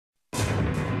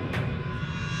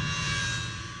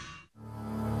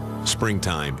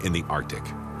springtime in the Arctic,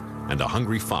 and a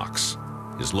hungry fox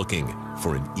is looking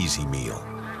for an easy meal.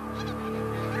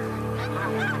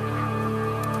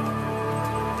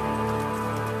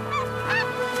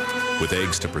 With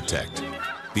eggs to protect,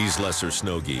 these lesser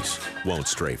snow geese won't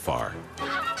stray far.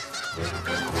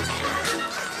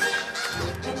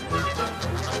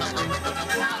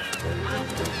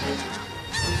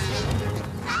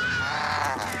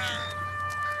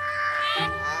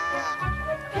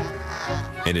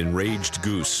 An enraged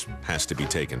goose has to be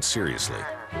taken seriously.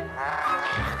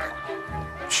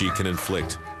 She can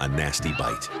inflict a nasty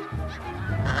bite.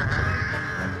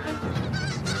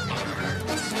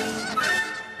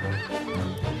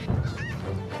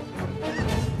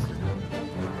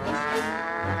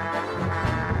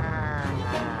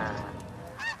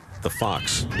 The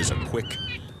fox is a quick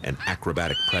and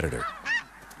acrobatic predator.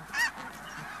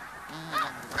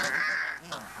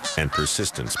 And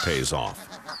persistence pays off.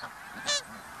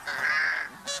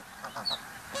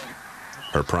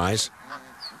 Her prize?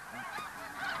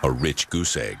 A rich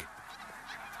goose egg.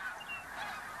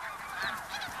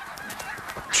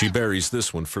 She buries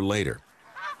this one for later.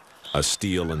 A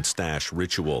steal and stash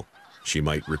ritual she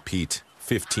might repeat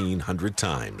 1,500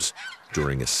 times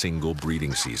during a single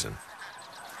breeding season.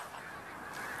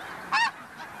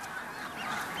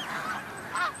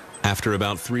 After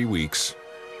about 3 weeks,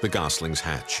 the goslings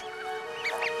hatch.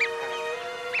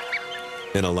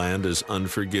 In a land as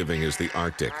unforgiving as the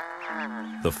Arctic,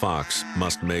 the fox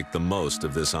must make the most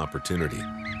of this opportunity.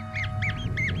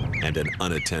 And an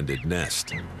unattended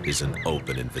nest is an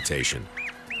open invitation.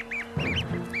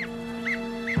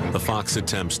 The fox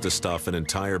attempts to stuff an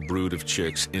entire brood of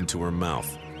chicks into her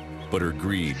mouth, but her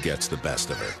greed gets the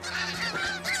best of her.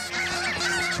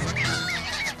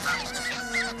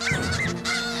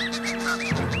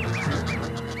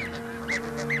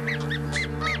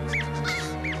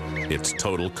 It's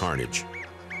total carnage.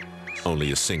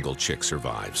 Only a single chick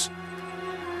survives.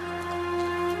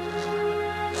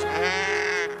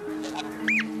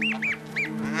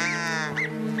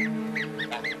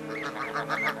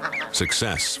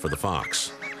 Success for the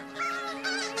fox.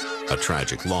 A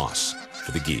tragic loss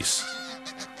for the geese.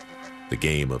 The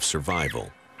game of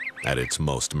survival at its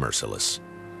most merciless.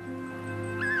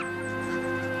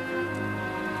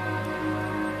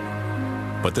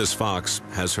 But this fox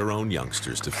has her own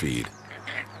youngsters to feed.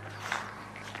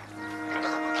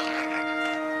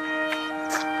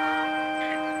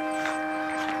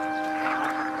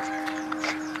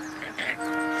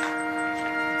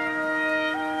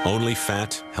 Only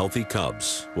fat, healthy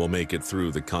cubs will make it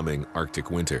through the coming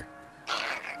Arctic winter.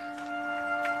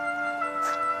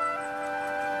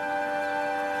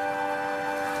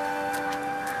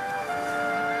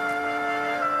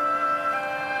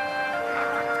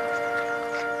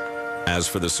 As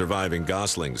for the surviving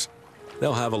goslings,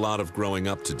 they'll have a lot of growing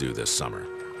up to do this summer.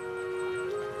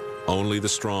 Only the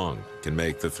strong can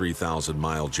make the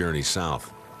 3,000-mile journey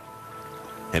south,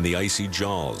 and the icy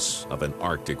jaws of an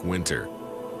Arctic winter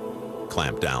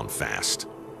clamp down fast.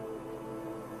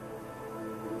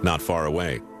 Not far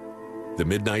away, the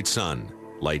midnight sun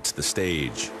lights the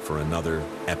stage for another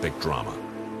epic drama.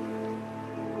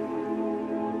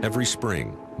 Every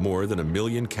spring, more than 1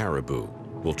 million caribou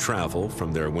will travel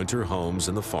from their winter homes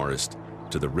in the forest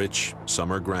to the rich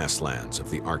summer grasslands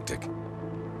of the Arctic.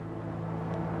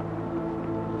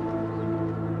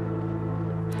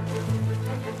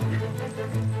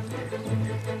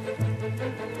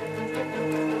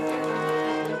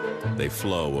 They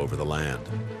flow over the land,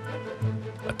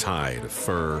 a tide of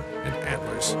fur and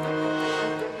antlers.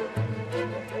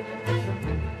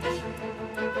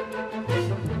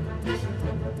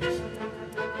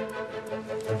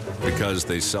 Because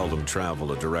they seldom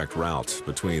travel a direct route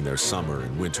between their summer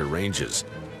and winter ranges,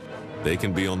 they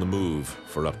can be on the move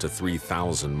for up to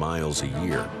 3,000 miles a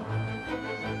year.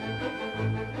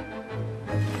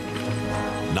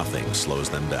 Nothing slows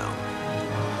them down.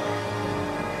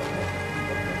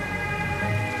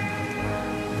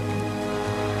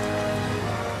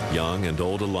 Young and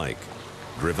old alike,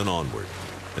 driven onward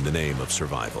in the name of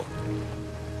survival.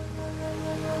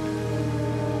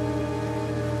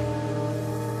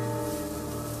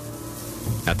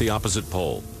 At the opposite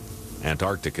pole,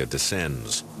 Antarctica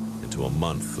descends into a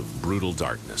month of brutal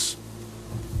darkness.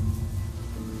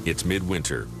 It's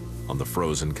midwinter on the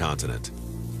frozen continent.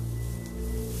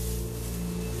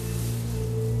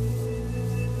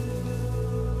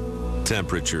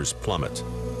 Temperatures plummet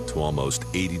to almost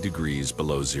 80 degrees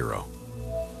below zero.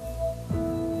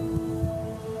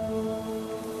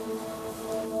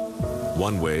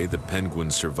 One way that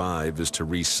penguins survive is to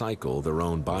recycle their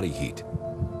own body heat.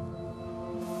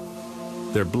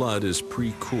 Their blood is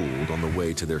pre-cooled on the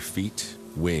way to their feet,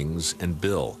 wings, and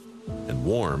bill, and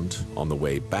warmed on the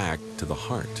way back to the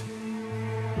heart.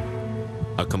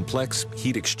 A complex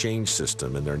heat exchange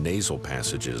system in their nasal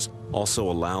passages also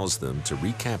allows them to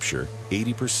recapture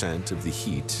 80% of the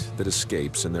heat that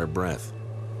escapes in their breath.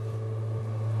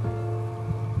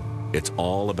 It's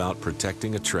all about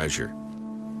protecting a treasure,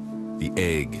 the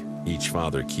egg each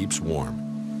father keeps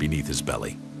warm beneath his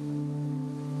belly.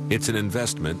 It's an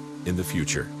investment in the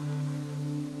future.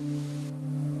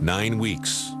 9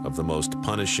 weeks of the most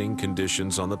punishing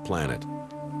conditions on the planet,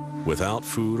 without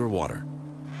food or water,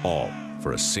 all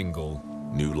for a single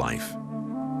new life.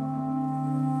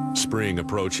 Spring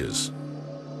approaches,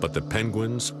 but the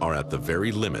penguins are at the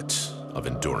very limit of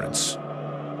endurance.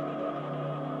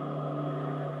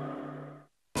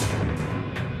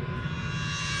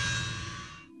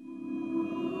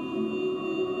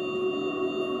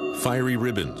 Fiery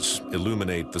ribbons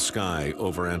illuminate the sky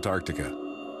over Antarctica.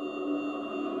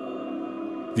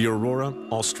 The aurora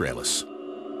australis.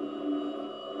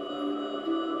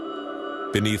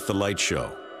 Beneath the light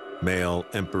show, male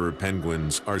emperor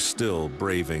penguins are still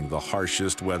braving the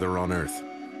harshest weather on Earth.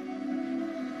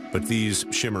 But these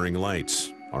shimmering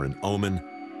lights are an omen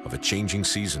of a changing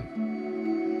season.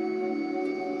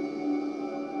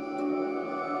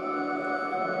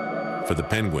 For the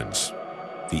penguins,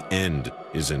 the end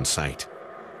is in sight.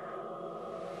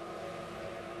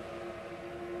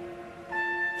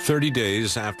 30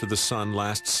 days after the sun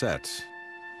last set,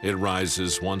 it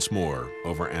rises once more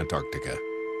over Antarctica.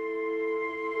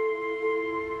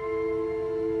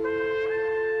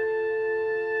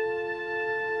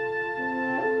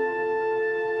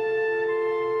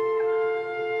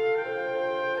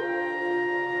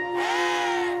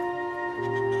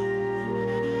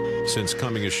 Since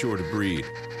coming ashore to breed,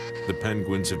 the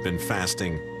penguins have been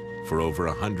fasting for over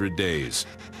 100 days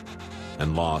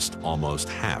and lost almost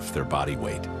half their body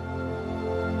weight.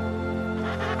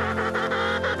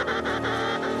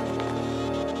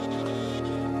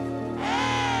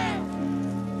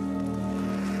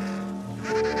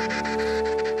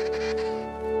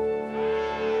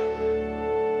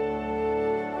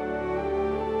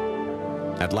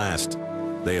 At last,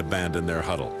 they abandon their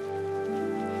huddle.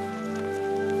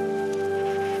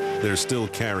 They're still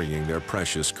carrying their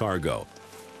precious cargo,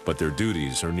 but their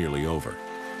duties are nearly over.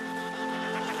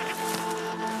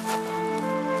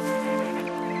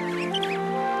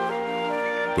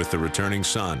 With the returning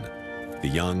sun, the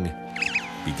young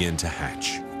begin to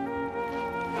hatch.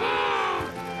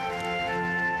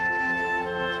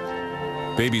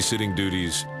 Babysitting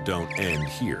duties don't end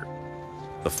here.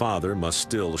 The father must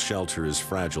still shelter his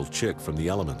fragile chick from the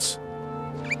elements.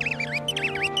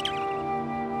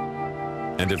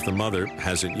 And if the mother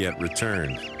hasn't yet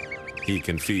returned, he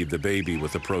can feed the baby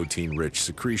with a protein-rich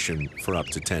secretion for up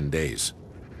to 10 days.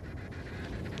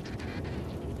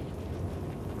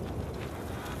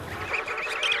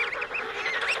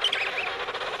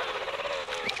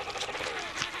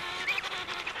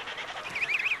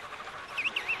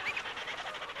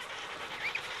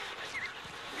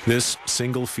 This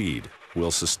single feed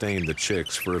will sustain the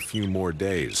chicks for a few more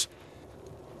days,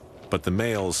 but the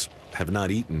males have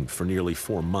not eaten for nearly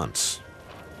 4 months.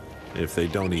 If they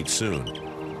don't eat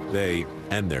soon, they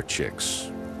and their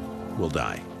chicks will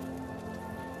die.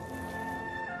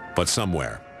 But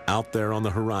somewhere, out there on the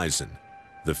horizon,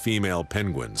 the female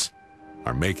penguins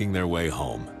are making their way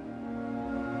home.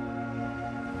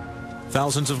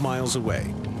 Thousands of miles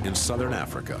away, in southern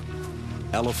Africa,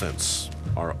 elephants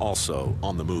are also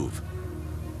on the move.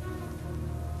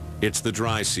 It's the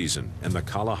dry season in the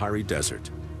Kalahari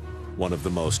Desert, one of the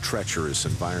most treacherous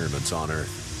environments on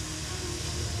Earth.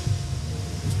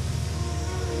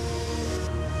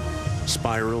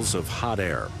 Spirals of hot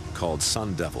air, called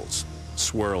sun devils,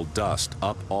 swirl dust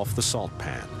up off the salt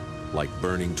pan like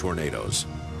burning tornadoes.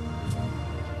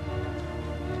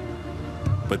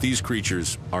 But these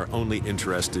creatures are only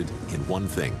interested in one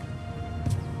thing: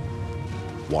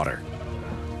 water.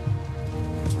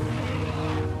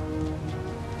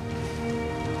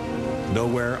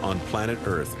 Nowhere on planet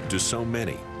Earth do so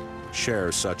many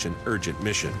share such an urgent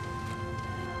mission.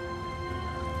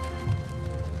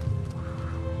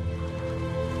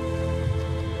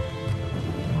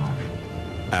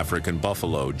 African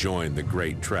buffalo join the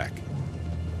great trek,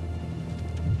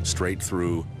 straight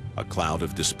through a cloud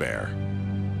of despair.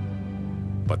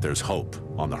 But there's hope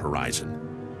on the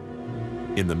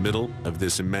horizon. In the middle of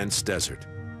this immense desert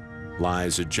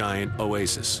lies a giant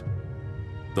oasis,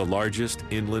 the largest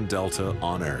inland delta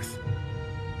on Earth,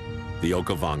 the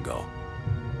Okavango.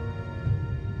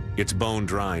 It's bone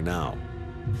dry now,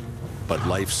 but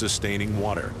life-sustaining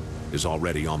water is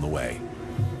already on the way.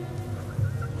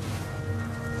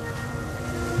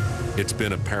 It's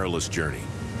been a perilous journey,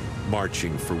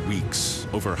 marching for weeks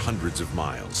over hundreds of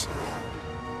miles.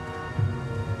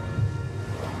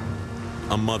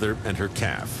 A mother and her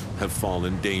calf have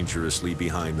fallen dangerously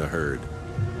behind the herd.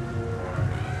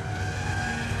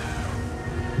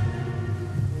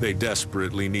 They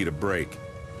desperately need a break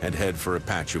and head for a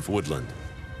patch of woodland.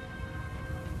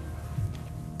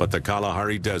 But the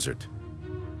Kalahari Desert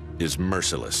is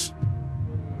merciless.